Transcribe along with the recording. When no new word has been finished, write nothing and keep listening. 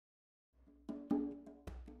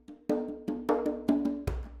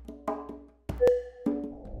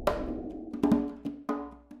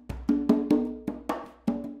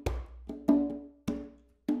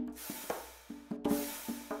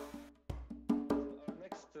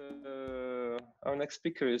Our next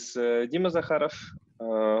speaker is Dmitry Zakharov,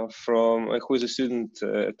 who is a student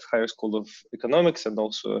at Higher School of Economics and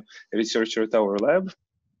also a researcher at our lab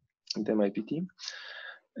at the MIPT.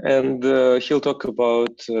 And he'll talk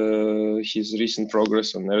about his recent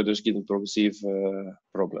progress on Erdős-Ginzburg-Ziv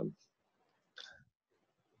problem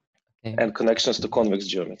and connections to convex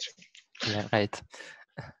geometry. Yeah, right.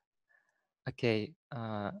 Okay,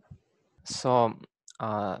 so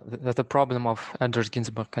the problem of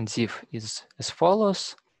Erdős-Ginzburg-Ziv is as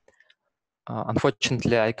follows.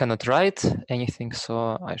 Unfortunately, I cannot write anything,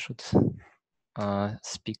 so I should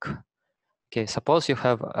speak. Okay, suppose you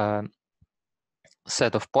have a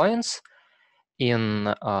set of points in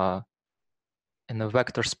a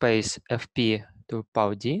vector space Fp to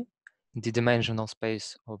power d, the dimensional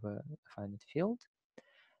space of a finite field,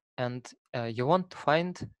 and you want to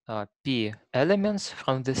find p elements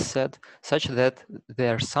from this set such that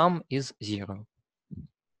their sum is 0.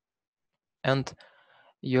 And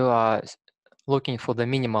you are looking for the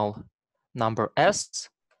minimal number s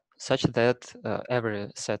such that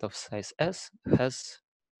every set of size s has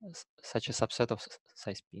such a subset of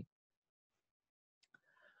size p.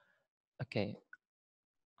 Okay.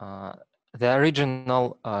 The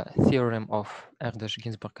original theorem of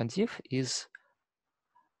Erdős-Ginzburg-Ziv is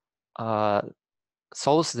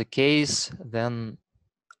solves the case then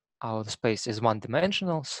our space is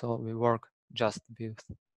one-dimensional, so we work just with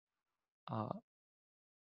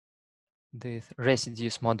the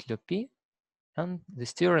residues modulo p, and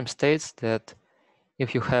this theorem states that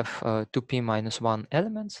if you have 2p minus 1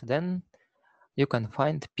 elements, then you can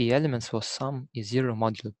find p elements whose sum is 0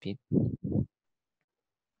 modulo p.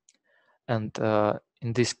 And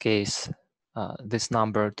in this case, this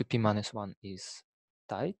number 2p minus 1 is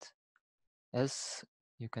tight, as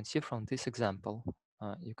you can see from this example.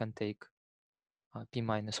 You can take p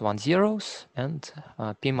minus 1 zeros and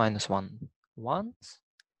p minus 1 ones.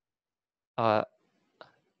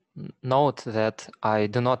 Note that I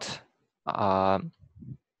do not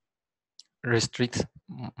restrict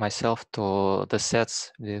myself to the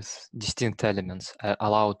sets with distinct elements. I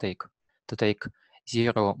allow to take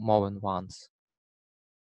 0 more than ones.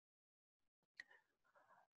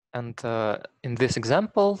 And in this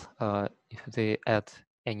example, if they add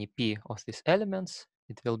any p of these elements,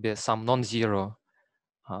 it will be some non-zero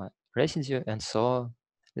residue, and so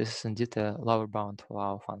this is indeed a lower bound for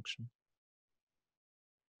our function.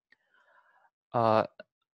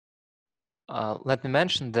 Let me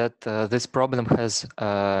mention that this problem has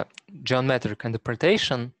a geometric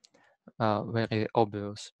interpretation, very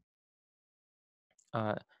obvious.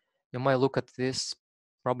 You might look at this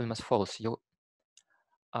problem as follows. You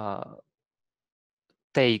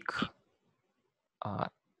take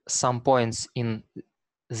some points in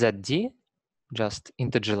ZD, just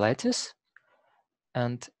integer lattice,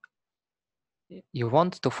 and you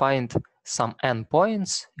want to find some n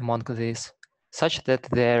points among these such that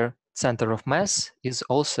their center of mass is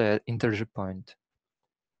also an integer point.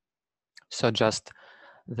 So just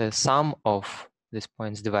the sum of these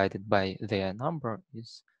points divided by their number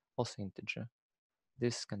is also integer.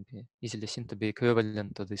 This can be easily seen to be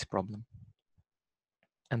equivalent to this problem.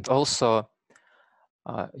 And also,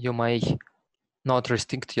 you may not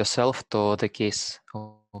restrict yourself to the case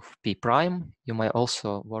of p prime. You may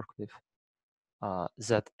also work with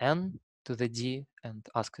Zn to the d and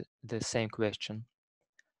ask the same question.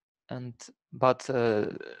 But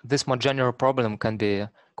this more general problem can be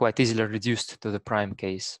quite easily reduced to the prime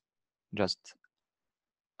case, just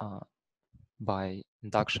by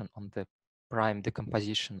induction on the prime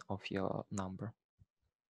decomposition of your number.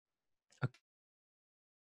 Okay.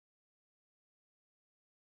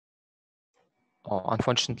 Oh,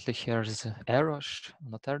 unfortunately, here's Erosh,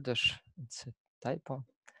 not Erdős. It's a typo.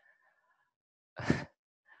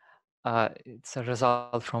 It's a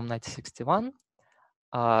result from 1961.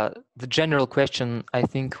 The general question, I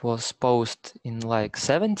think, was posed in like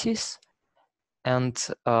 70s. And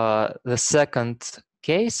the second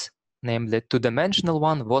case, namely two-dimensional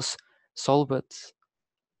one, was solved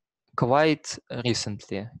quite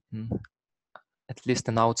recently, at least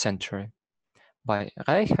in our century, by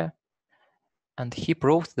Reiche. And he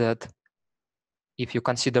proved that if you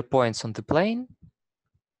consider points on the plane,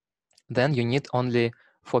 then you need only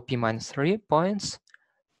 4p minus 3 points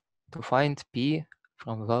to find p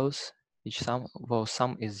from those whose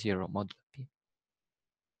sum is 0 modulo p.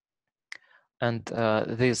 And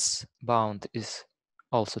this bound is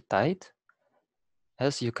also tight,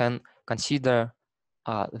 as you can consider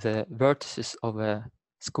the vertices of a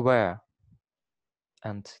square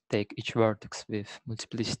and take each vertex with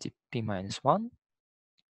multiplicity p minus 1.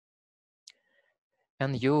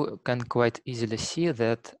 And you can quite easily see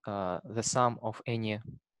that the sum of any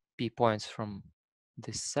p points from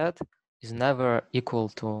this set is never equal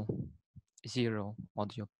to 0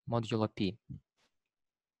 modulo p.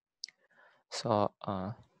 So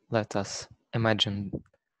let us imagine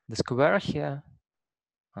the square here.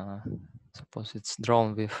 Suppose it's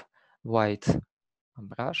drawn with white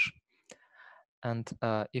brush. And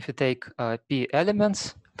if you take p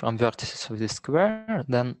elements from vertices of this square,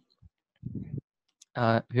 then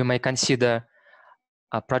we may consider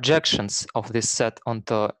projections of this set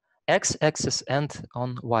onto x-axis and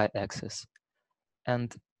on y-axis.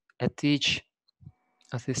 And at each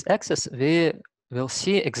of these axes, we will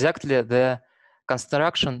see exactly the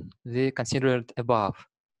construction we considered above.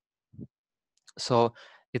 So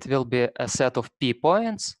it will be a set of p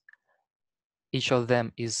points. Each of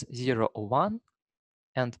them is 0 or 1.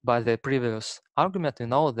 And by the previous argument, we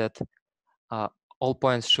know that all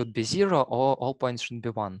points should be 0 or all points should be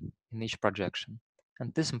 1 in each projection.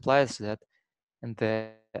 And this implies that in the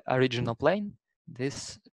original plane,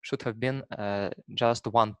 this should have been just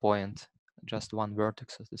 1 point, just one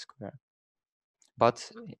vertex of the square.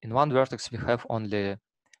 But in one vertex, we have only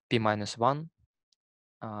p minus 1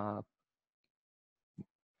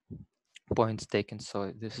 points taken,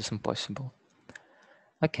 so this is impossible.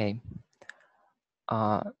 Okay.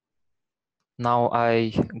 Now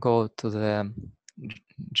I go to the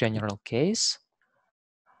general case.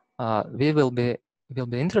 We will be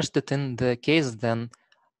interested in the case then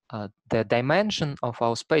the dimension of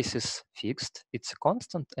our space is fixed, it's a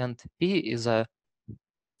constant, and p is a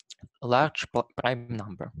large prime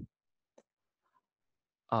number.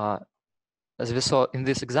 As we saw in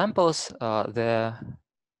these examples, the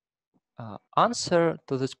answer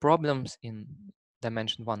to these problems in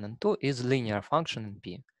dimension 1 and 2 is linear function in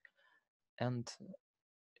p. And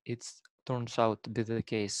it turns out to be the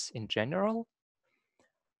case in general.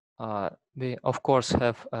 We, of course,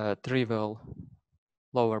 have a trivial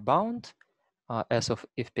lower bound s of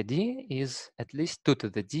if pd is at least 2 to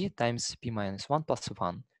the d times p minus 1 plus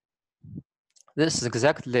 1. This is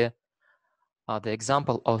exactly the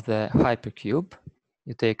example of the hypercube.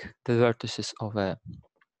 You take the vertices of a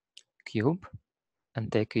cube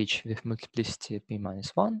and take each with multiplicity p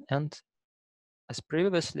minus 1. And as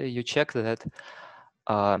previously, you check that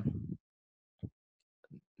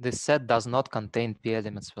this set does not contain p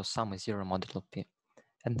elements where sum is 0 modulo p.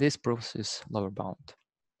 And this proves is lower bound.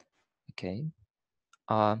 Okay.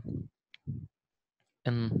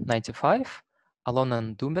 In 95, Alon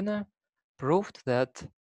and Dubiner proved that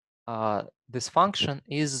this function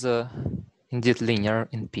is indeed linear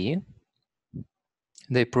in p.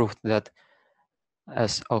 They proved that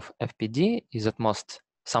S of fpd is at most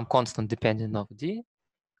some constant dependent of d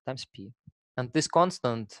times p. And this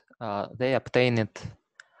constant, they obtain it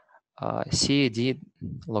c d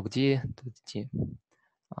log d to the d.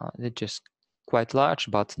 They're just quite large,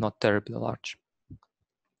 but not terribly large.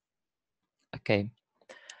 Okay.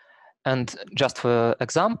 And just for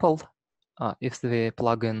example, if we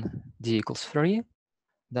plug in d equals 3,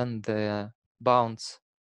 then the bounds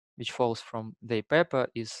which falls from the paper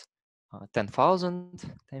is 10,000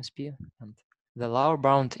 times p, and the lower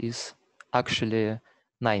bound is actually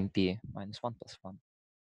 9p minus 1 plus 1.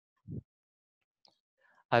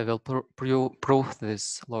 I will prove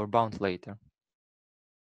this lower bound later.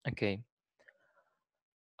 Okay.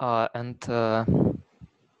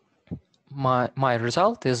 My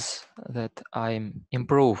result is that I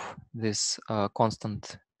improve this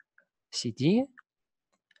constant CD.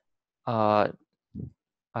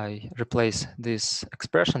 I replace this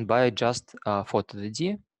expression by just 4 to the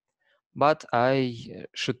d, but I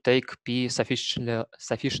should take p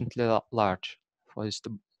sufficiently large for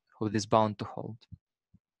this bound to hold.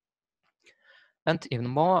 And even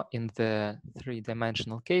more, in the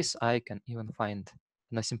 3-dimensional case, I can even find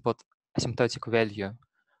an asymptotic value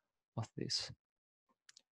of this.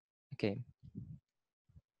 Okay.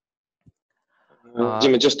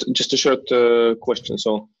 Dima, just a short question.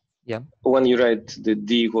 So yeah, when you write the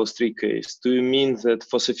d equals 3 case, do you mean that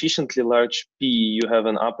for sufficiently large p, you have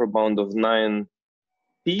an upper bound of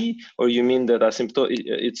 9p, or you mean that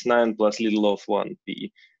it's 9 plus little of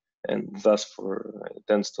 1p, and thus for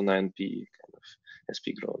tends to 9p kind of as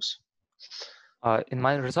p grows? In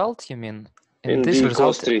my result, you mean? In this d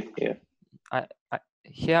equals 3, yeah.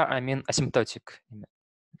 Here I mean asymptotic.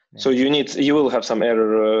 So you will have some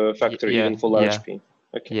error factor even for large p.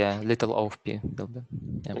 Okay. Yeah, little of p will be.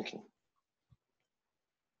 Yeah. Okay.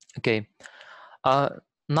 Okay.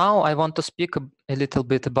 Now I want to speak a little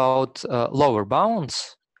bit about lower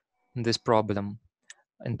bounds in this problem.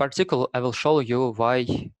 In particular, I will show you why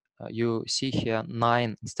you see here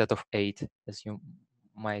 9 instead of 8, as you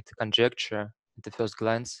might conjecture at the first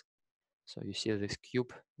glance. So you see this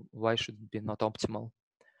cube, why should it be not optimal?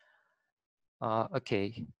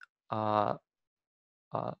 Okay,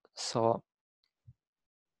 so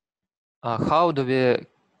how do we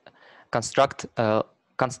construct, how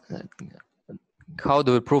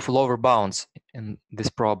do we prove lower bounds in this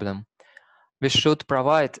problem? We should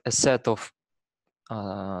provide a set of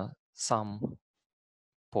some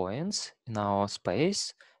points in our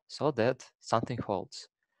space so that something holds.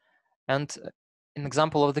 And in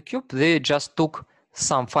example of the cube, they just took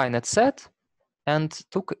some finite set and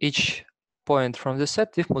took each point from the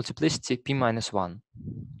set with multiplicity p minus 1.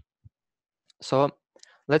 So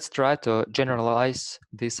let's try to generalize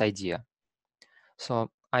this idea.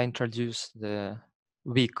 So I introduce the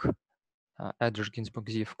weak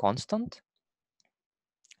Erdős-Ginzburg-Ziv constant.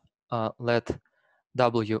 Let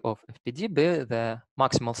W of FPD be the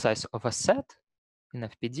maximal size of a set in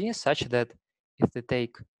FPD, such that if they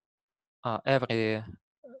take every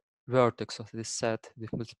vertex of this set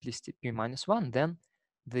with multiplicity p minus 1, then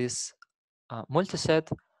this multiset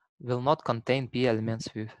will not contain p elements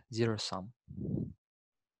with zero sum.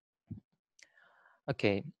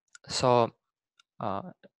 Okay, so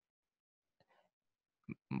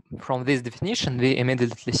from this definition, we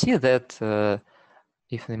immediately see that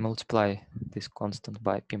if we multiply this constant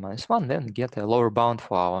by p minus 1, then get a lower bound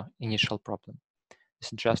for our initial problem.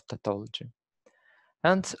 It's just tautology.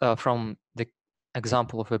 And from the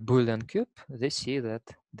example of a Boolean cube, they see that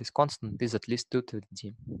this constant is at least 2 to the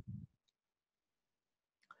d.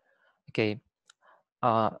 Okay.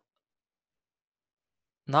 Now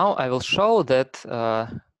I will show that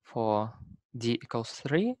for d equals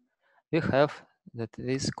 3, we have that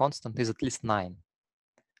this constant is at least 9.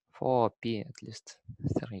 For p at least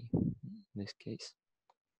 3 in this case.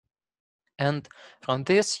 And from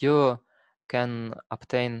this you can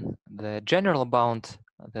obtain the general bound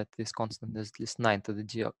that this constant is at least 9 to the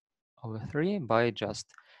d over 3 by just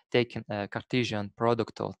taking a Cartesian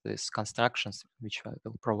product of these constructions, which I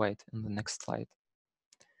will provide in the next slide.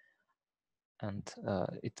 And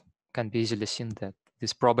it can be easily seen that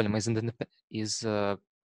this problem is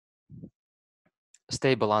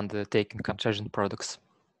stable under taking Cartesian products.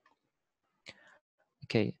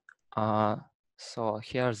 Okay, so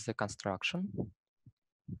here's the construction.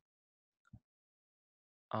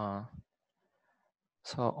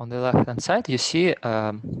 So on the left-hand side, you see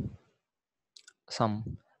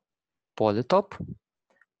some polytope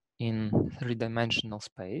in 3-dimensional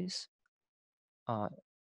space.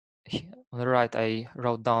 Here, on the right, I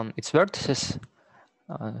wrote down its vertices,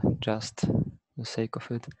 just for the sake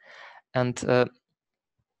of it. And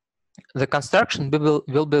the construction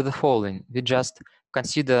will be the following. We just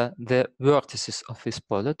consider the vertices of this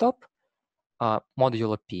polytope,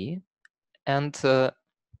 modulo p, and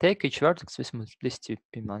take each vertex with multiplicity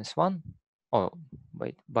p minus 1. Oh,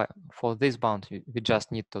 wait, but for this bound, we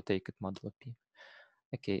just need to take it modulo p.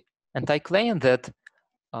 Okay, and I claim that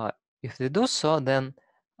if we do so, then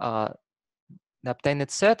the obtained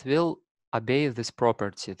set will obey this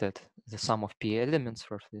property that the sum of p elements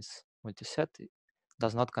for this multiset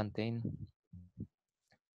does not contain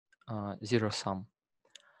zero sum.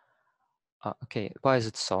 Okay, why is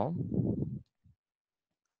it so?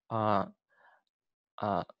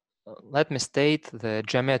 Let me state the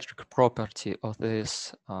geometric property of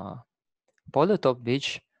this polytope,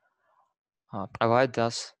 which provides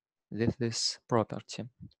us with this property.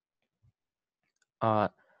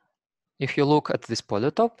 If you look at this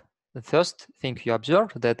polytope, the first thing you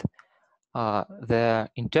observe that the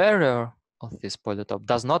interior of this polytope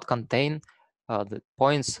does not contain the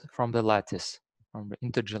points from the lattice, from the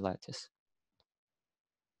integer lattice.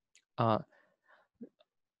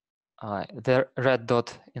 The red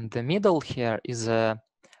dot in the middle here is a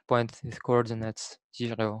point with coordinates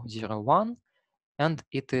 0, 0, 1, and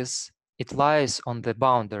it lies on the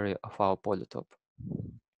boundary of our polytope.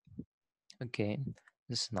 Okay,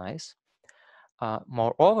 this is nice.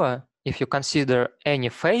 Moreover, if you consider any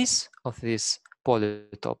face of this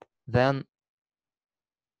polytope, then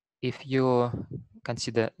if you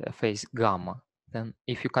consider a face gamma, then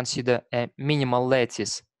if you consider a minimal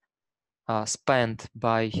lattice spanned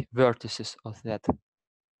by vertices of that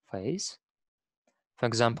face, for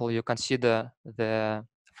example, you consider the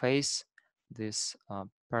face, this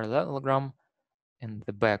parallelogram in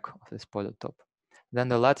the back of this polytope, then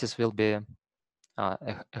the lattice will be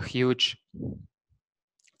a huge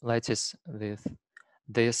lattice with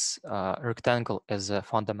this rectangle as a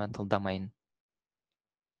fundamental domain.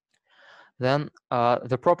 Then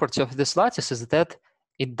the property of this lattice is that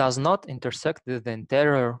it does not intersect with the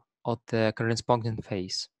interior of the corresponding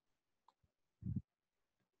face.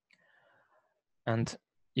 And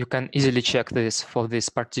you can easily check this for this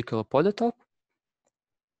particular polytope.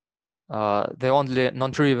 The only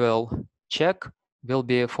non-trivial check will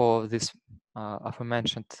be for this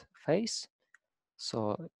aforementioned phase.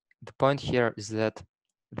 So the point here is that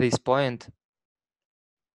this point,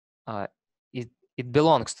 it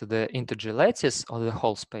belongs to the integer lattice or the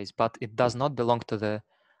whole space, but it does not belong to the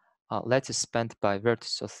lattice spanned by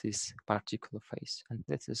vertices of this particular phase. And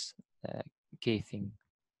this is a key thing.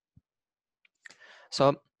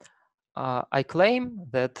 So I claim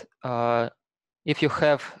that if you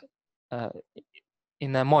have,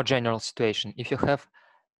 in a more general situation, if you have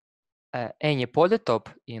any polytope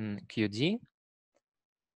in QD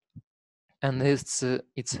and it's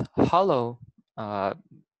hollow,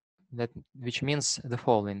 which means the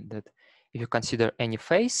following: that if you consider any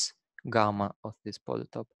phase gamma of this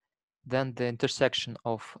polytope, then the intersection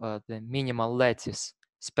of the minimal lattice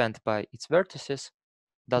spanned by its vertices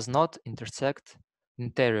does not intersect the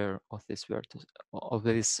interior of this vertex of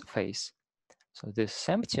this phase. So this is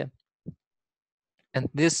empty. And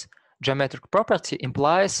this geometric property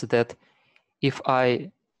implies that if I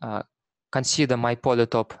consider my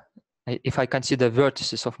polytope, if I consider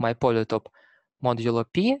vertices of my polytope modulo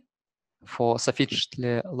p for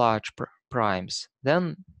sufficiently large primes,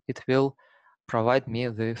 then it will provide me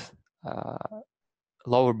with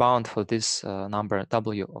lower bound for this number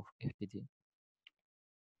W of FPD.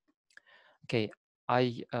 Okay,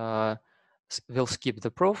 I will skip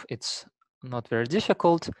the proof. It's not very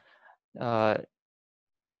difficult.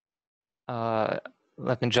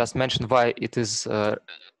 Let me just mention why it is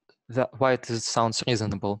why it sounds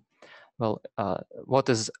reasonable. Well, what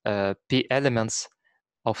is p elements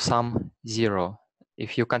of some 0?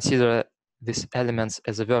 If you consider these elements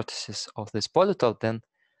as the vertices of this polytope, then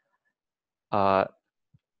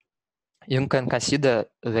you can consider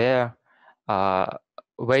their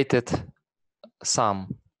weighted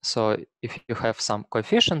sum. So if you have some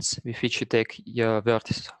coefficients with which you take your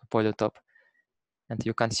vertices of polytope, and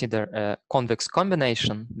you consider a convex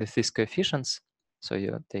combination with these coefficients, so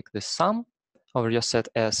you take the sum over your set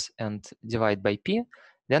S and divide by P,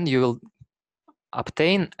 then you will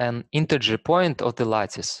obtain an integer point of the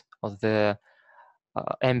lattice, of the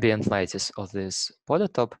ambient lattice of this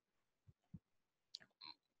polytope.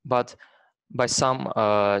 But by some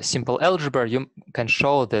simple algebra, you can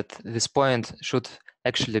show that this point should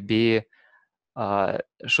actually be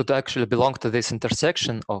belong to this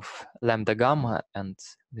intersection of lambda gamma and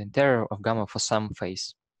the interior of gamma for some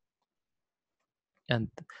phase. And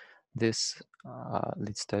this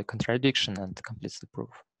leads to a contradiction and completes the proof.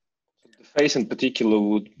 The phase in particular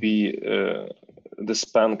would be the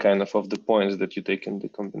span kind of the points that you take in the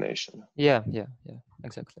combination. Yeah,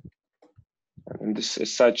 exactly. And this,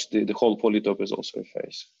 as such, the whole polytope is also a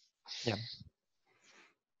phase. Yeah.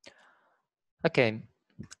 Okay.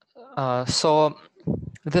 So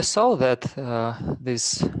they saw that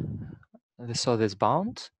this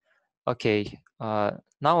bound. Okay.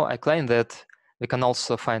 Now I claim that we can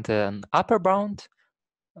also find an upper bound,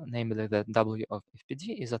 namely that W of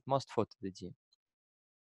FPD is at most 4 to the D.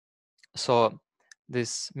 So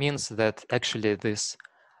this means that actually this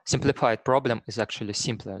simplified problem is actually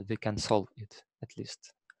simpler. We can solve it at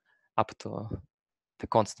least up to the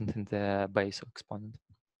constant in the base of exponent.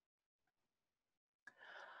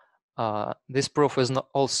 This proof is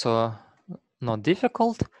also not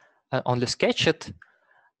difficult. Only sketch it.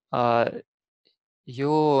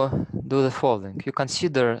 You do the following. You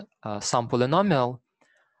consider some polynomial.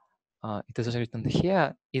 It is written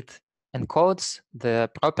here. It encodes the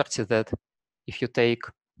property that if you take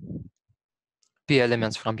p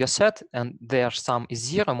elements from your set and their sum is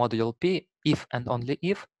 0 modulo p, if and only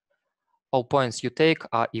if all points you take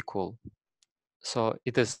are equal. So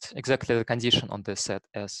it is exactly the condition on the set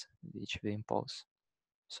S which we impose.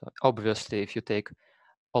 So obviously, if you take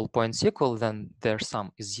all points equal, then their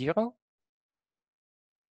sum is 0.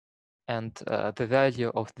 And the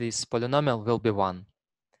value of this polynomial will be 1.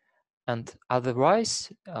 And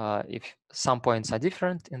otherwise, if some points are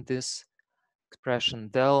different in this expression,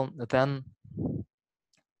 then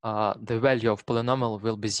the value of polynomial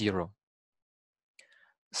will be 0.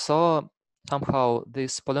 So somehow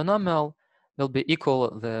this polynomial will be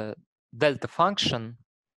equal the delta function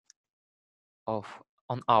on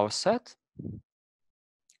our set.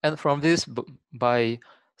 And from this, by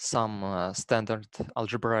some standard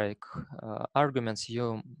algebraic arguments,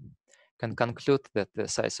 you can conclude that the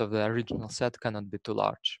size of the original set cannot be too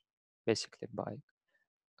large, basically by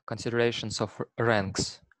considerations of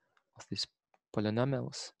ranks of these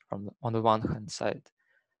polynomials. On the one hand side,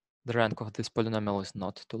 the rank of this polynomial is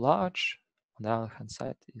not too large. On the other hand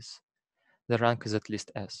side, the rank is at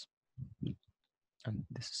least S. And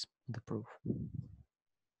this is the proof.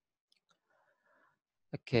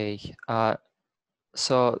 Okay,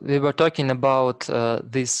 so we were talking about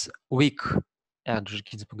this weak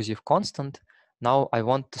Erdős-Ginzburg-Ziv constant. Now I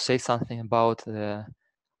want to say something about the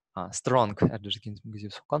strong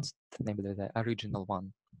Erdős-Ginzburg-Ziv constant, namely the original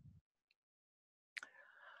one.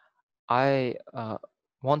 I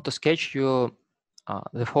want to sketch you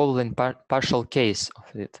the following partial case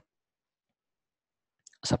of it.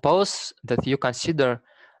 Suppose that you consider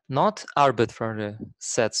not arbitrary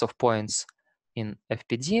sets of points in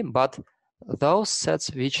FPD, but those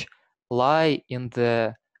sets which lie in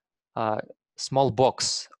the small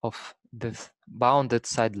box of the bounded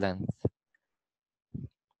side length.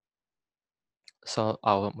 So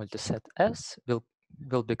our multiset S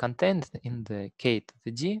will be contained in the K to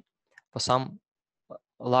the D for some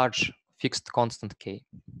large fixed constant K.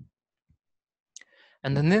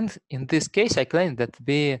 And then in this case, I claim that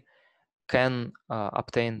we can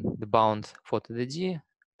obtain the bound 4 to the D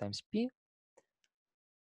times P,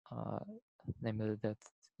 namely that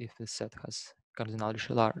if the set has cardinality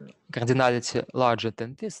larger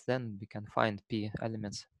than this, then we can find P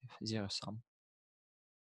elements with zero sum.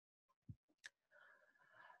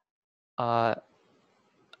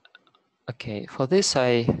 Okay, for this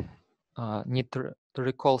I need to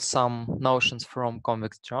recall some notions from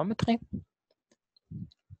convex geometry.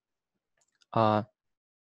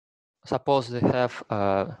 Suppose we have,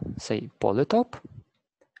 say, polytope,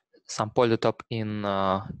 some polytope in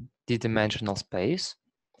d-dimensional space.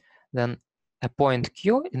 Then a point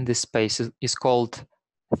Q in this space is called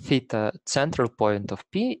theta central point of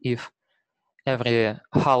P if every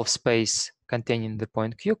half space containing the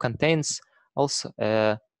point Q contains also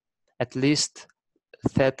at least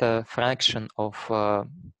theta fraction of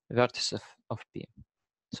vertices of P.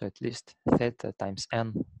 So at least theta times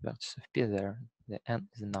n vertices of P there, the n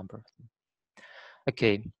is the number.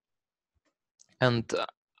 Okay, and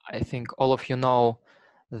I think all of you know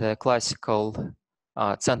the classical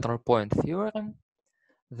central point theorem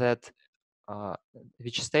that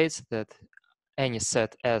which states that any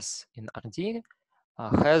set S in RD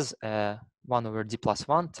has a 1 over d plus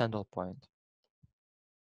 1 central point.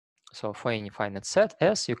 So for any finite set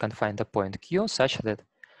S, you can find a point Q such that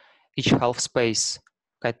each half space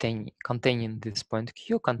containing this point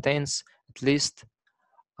Q contains at least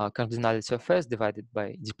cardinality of S divided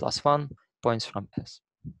by d plus 1 points from S.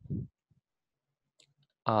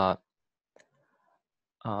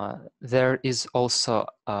 There is also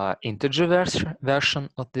an integer version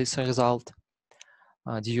of this result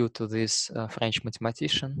due to this French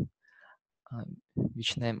mathematician,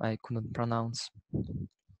 which name I couldn't pronounce.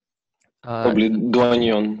 Probably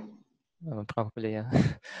Douanion. Probably, yeah.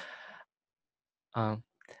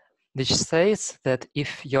 Which states that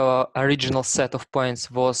if your original set of points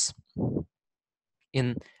was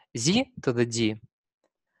in Z to the D,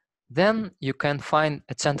 then you can find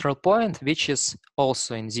a central point which is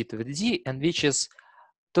also in Z to the D and which is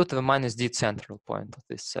 2 to the minus D central point of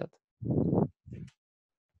this set.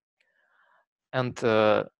 And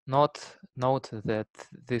note that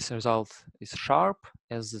this result is sharp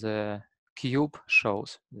as the cube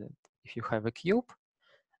shows that if you have a cube,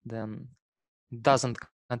 then it doesn't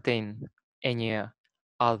contain any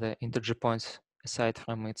other integer points aside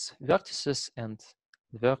from its vertices, and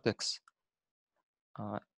the vertex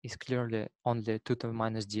is clearly only 2 to the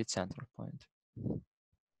minus D central point.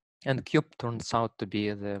 And cube turns out to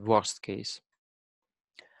be the worst case.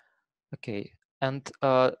 Okay, and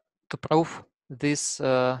to prove this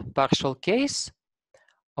partial case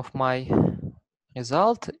of my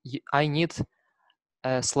result, I need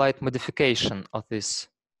a slight modification of this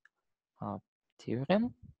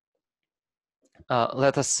theorem.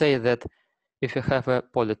 Let us say that if you have a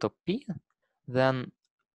polytope P, then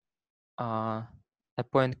a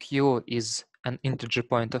point Q is an integer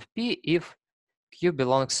point of P if Q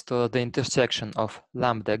belongs to the intersection of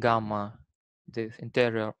lambda gamma, the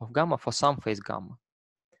interior of gamma, for some phase gamma.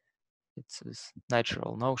 It's this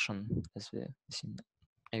natural notion as we seen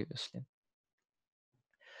previously.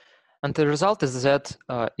 And the result is that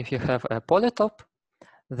if you have a polytope,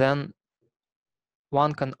 then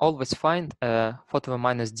one can always find a 4 to the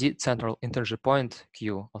minus D central integer point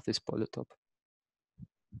Q of this polytope.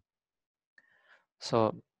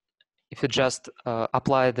 So if you just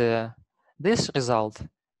apply this result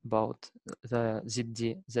about the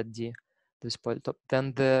ZD, this polytope,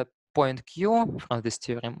 then the point Q from this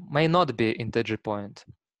theorem may not be integer point,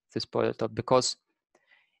 this polytope, because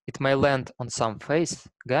it may land on some phase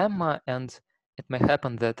gamma, and it may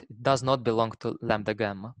happen that it does not belong to lambda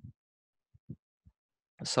gamma.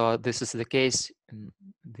 So this is the case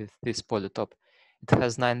with this polytope. It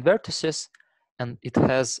has 9 vertices, and it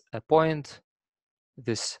has a point,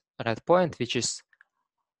 this red point, which is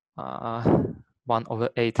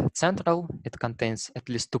 1/8 central. It contains at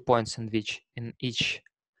least 2 points in each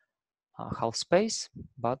half space,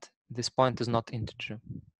 but this point is not integer.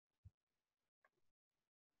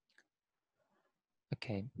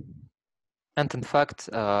 Okay. And in fact,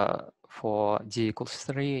 for d equals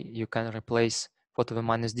 3, you can replace 4 to the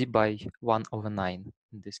minus d by 1/9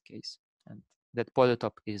 in this case. And that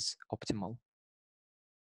polytope is optimal.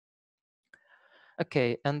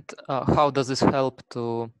 Okay, and how does this help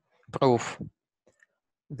to prove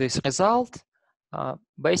this result?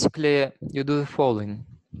 Basically, you do the following.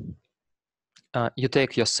 You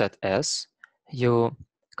take your set S, you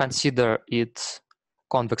consider its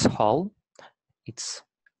convex hull, it's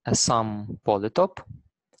a sum polytope.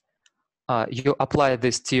 You apply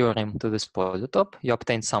this theorem to this polytope, you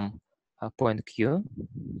obtain some point Q.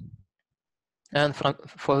 And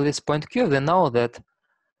for this point Q, we know that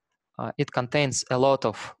it contains a lot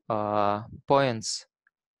of points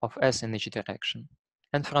of S in each direction.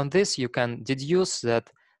 And from this, you can deduce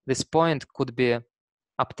that this point could be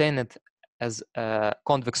obtained as a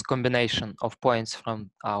convex combination of points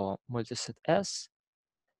from our multiset S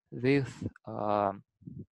with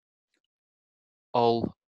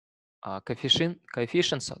all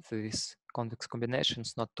coefficients of these convex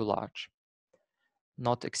combinations not too large,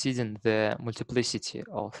 not exceeding the multiplicity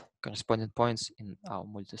of corresponding points in our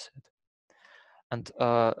multiset. And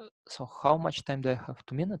so how much time do I have?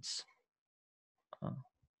 2 minutes?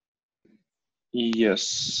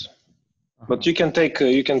 Yes, but you can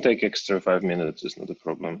take extra 5 minutes. It's not a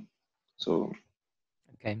problem. So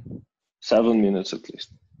okay, 7 minutes at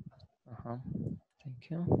least. Thank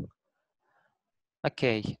you.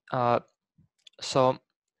 Okay, so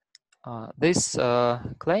this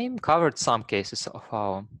claim covered some cases of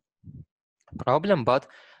our problem, but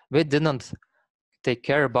we didn't take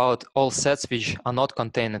care about all sets which are not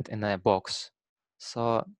contained in a box.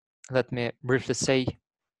 So let me briefly say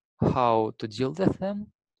how to deal with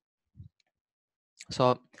them.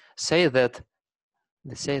 So say that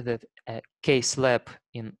a K-slab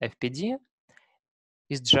in FPD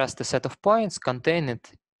is just a set of points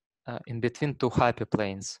contained in between two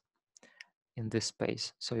hyperplanes in this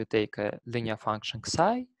space. So you take a linear function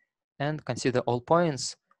psi and consider all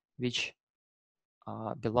points which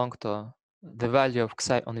belong to the value of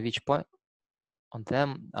psi on which point on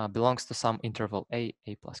them belongs to some interval a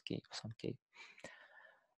plus k, some k.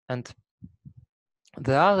 And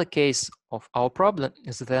the other case of our problem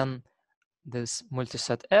is then this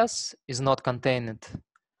multiset S is not contained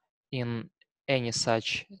in any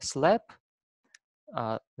such slab.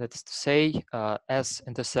 That is to say, S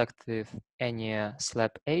intersect with any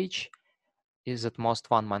slab H is at most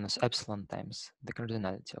 1 minus epsilon times the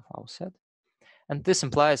cardinality of our set. And this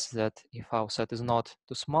implies that if our set is not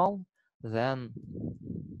too small, then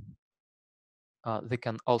we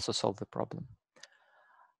can also solve the problem.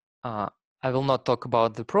 I will not talk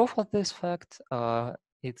about the proof of this fact.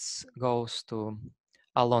 It goes to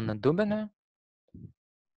Alon and Dubiner.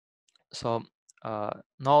 So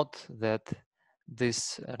note that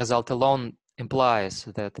this result alone implies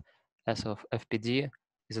that S of FPD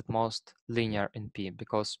is at most linear in P,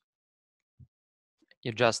 because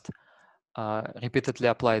you just repeatedly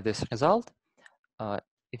apply this result.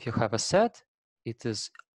 If you have a set, it is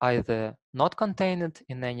either not contained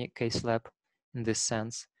in any K-slab in this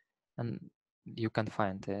sense, and you can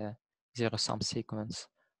find a zero-sum sequence.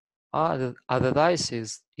 Otherwise,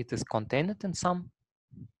 it is contained in some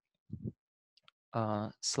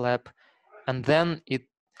slab, and then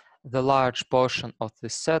the large portion of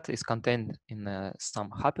this set is contained in some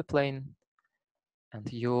hyperplane,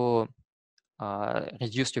 and you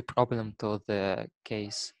reduce your problem to the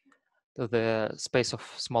case, to the space of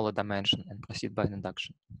smaller dimension and proceed by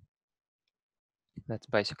induction. That's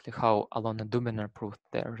basically how Alon and Dubiner proved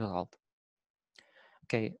their result.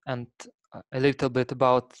 Okay, and a little bit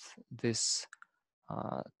about this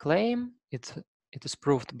claim. It is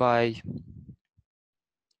proved by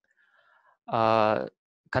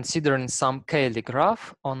considering some Cayley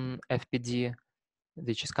graph on FPD,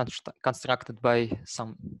 which is constructed by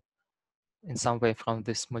in some way from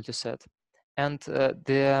this multiset. And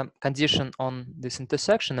the condition on this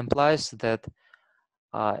intersection implies that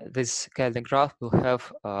this Cayley graph will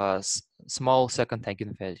have a small second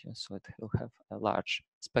eigenvalue. So it will have a large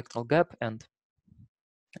spectral gap, and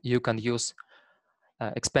you can use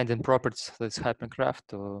expanding properties of this hypergraph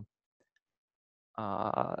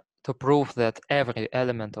to prove that every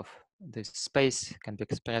element of this space can be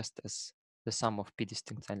expressed as the sum of p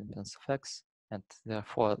distinct elements of X, and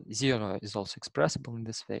therefore 0 is also expressible in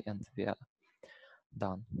this way, and we are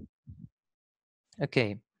done.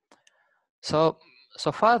 Okay, so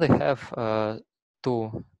far they have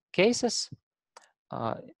two cases.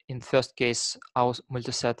 In the first case, our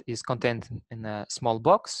multiset is contained in a small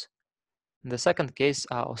box. In the second case,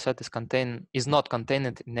 our set is not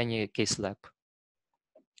contained in any case lab.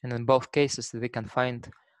 And in both cases, we can find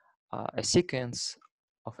a sequence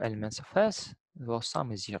of elements of S where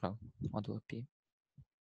sum is 0 modulo P.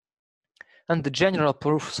 And the general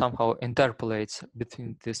proof somehow interpolates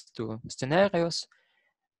between these two scenarios.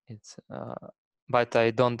 But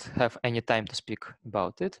I don't have any time to speak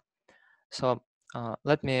about it. So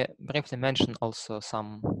let me briefly mention also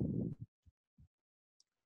some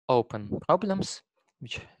open problems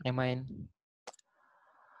which remain.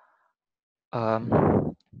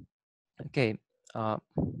 Okay,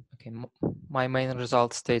 my main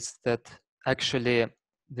result states that actually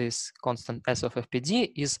this constant S of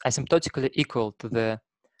FPD is asymptotically equal to the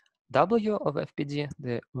W of FPD,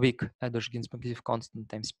 the weak Erdős-Ginzburg-Ziv constant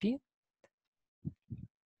times P.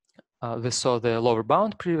 We saw the lower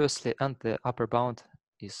bound previously, and the upper bound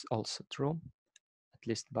is also true, at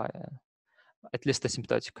least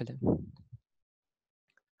asymptotically.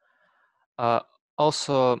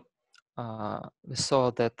 Also, we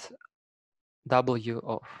saw that W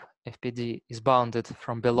of FPD is bounded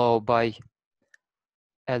from below by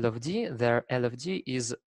L of D. There L of D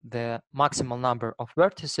is the maximal number of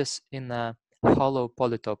vertices in a hollow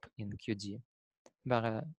polytope in QD, where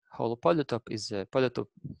a hollow polytope is a polytope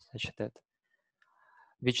such that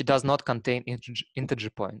which does not contain integer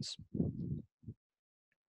points.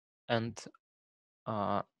 And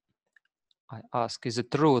I ask, is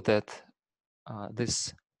it true that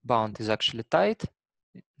this bound is actually tight,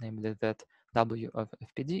 namely that W of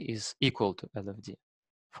FPD is equal to L of D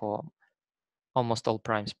for almost all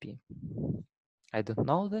primes P? I don't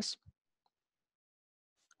know this.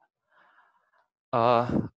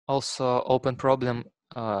 Also, open problem,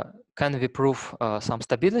 can we prove some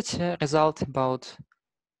stability result about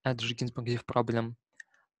Erdős-Ginzburg-Ziv problem,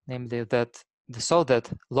 namely that so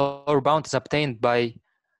that lower bound is obtained by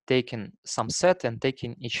taking some set and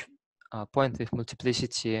taking each point with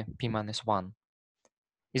multiplicity p minus 1.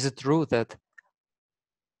 Is it true that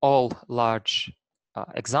all large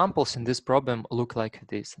examples in this problem look like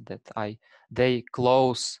this, that they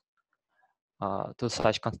close to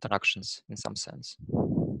such constructions in some sense?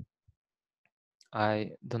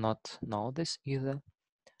 I do not know this either.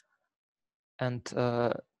 And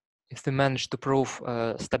if we manage to prove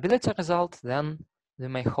a stability result, then we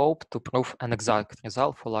may hope to prove an exact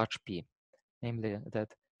result for large P, namely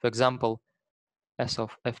that, for example, S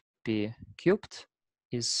of Fp cubed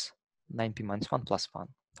is 9p minus 1 plus 1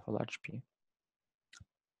 for large P.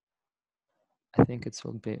 I think it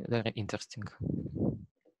will be very interesting.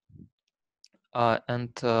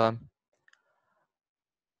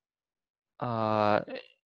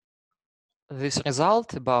 This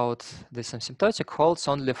result about this asymptotic holds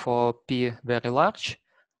only for P very large,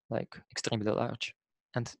 like extremely large.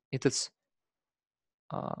 And it is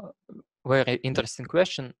a very interesting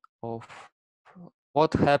question of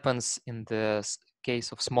what happens in the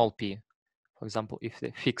case of small p. For example, if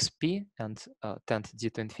they fix p and tend d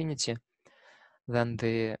to infinity, then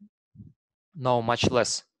they know much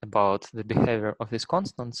less about the behavior of these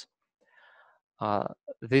constants.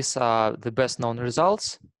 These are the best known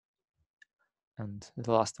results. And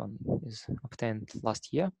the last one is obtained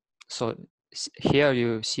last year. So here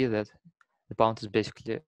you see that the bound is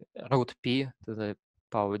basically root p to the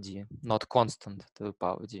power d, not constant to the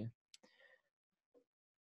power d.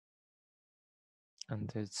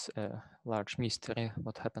 And it's a large mystery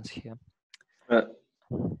what happens here.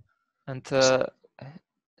 And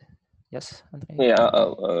yes, Andrei? Yeah,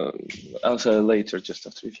 I'll say later, just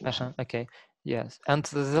after you finish. Okay, yes. And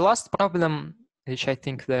the last problem, which I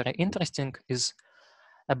think very interesting, is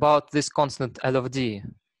about this constant L of D.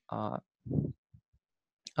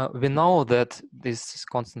 We know that this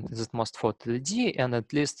constant is at most 4 to the D and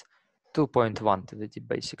at least 2.1 to the D,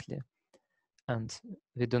 basically. And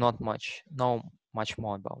we do not know much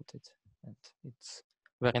more about it. And it's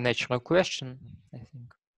a very natural question, I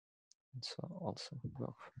think. It's also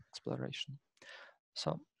worth exploration.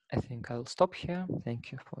 So I think I'll stop here.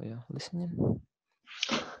 Thank you for your listening.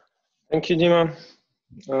 Thank you, Dima.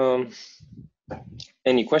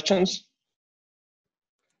 Any questions?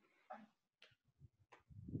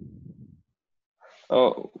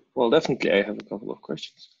 Oh, well, definitely I have a couple of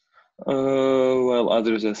questions. While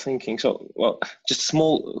others are thinking. So, well, just a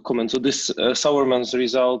small comment. So this Sauermann's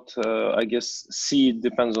result, I guess C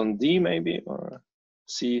depends on D maybe, or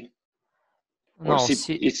C? Or No,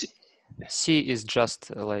 C is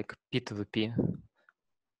just like P to the P.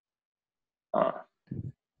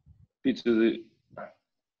 P to the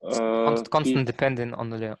Constant depending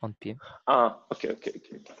only on P. Okay.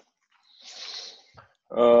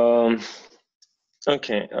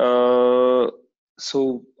 Okay.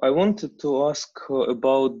 So I wanted to ask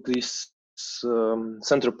about this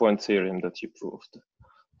center point theorem that you proved.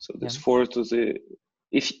 So this 4 to the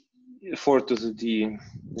d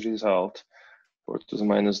result, 4 to the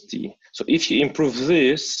minus d. So if you improve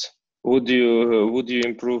this, would you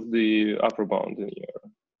improve the upper bound in your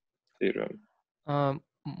theorem?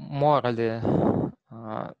 Morally,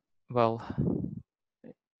 well,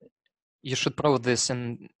 you should prove this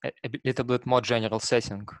in a little bit more general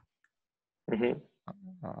setting.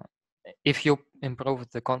 If you improve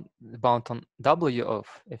the bound on W of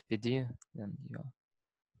FPD, then you're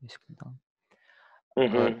basically done.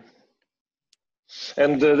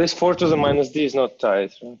 And this 4 to the minus d is not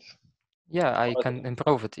tight, right? Yeah, I can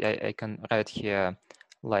improve it. I can write here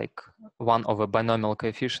like 1 over binomial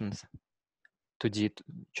coefficient to d,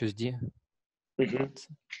 choose d.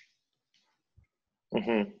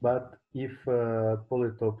 But if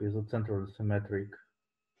polytope is a centrally symmetric,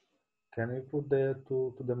 can we put the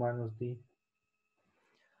 2 to the minus d?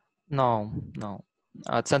 No.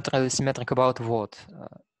 Centrally symmetric about what?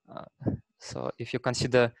 So if you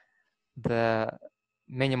consider the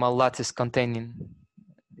minimal lattice containing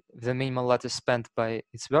the minimal lattice spanned by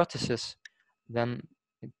its vertices, then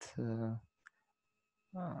its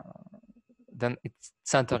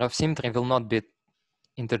center of symmetry will not be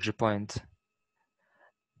integer point.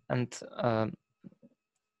 And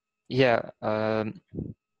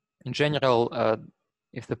in general,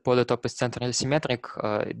 if the polytope is centrally symmetric,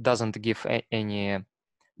 it doesn't give any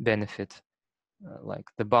benefit.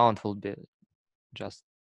 Like the bound will be just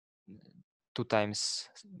 2 times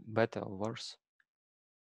better or worse.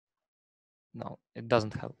 No, it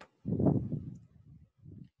doesn't help.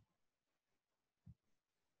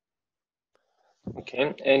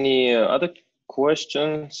 Okay, any other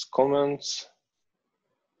questions, comments?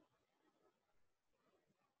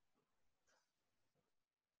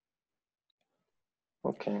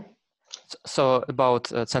 Okay. So about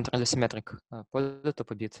centrally symmetric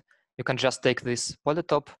polytope a bit, you can just take this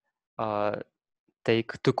polytope,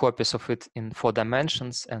 take 2 copies of it in 4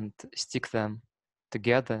 dimensions and stick them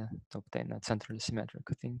together to obtain a centrally symmetric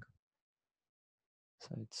thing.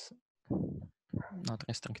 So it's not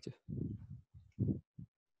restrictive.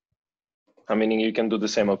 I mean, you can do the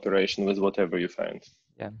same operation with whatever you find.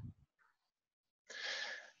 Yeah.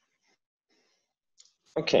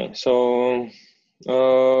 Okay, so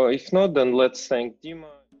if not, then let's thank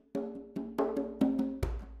Dima.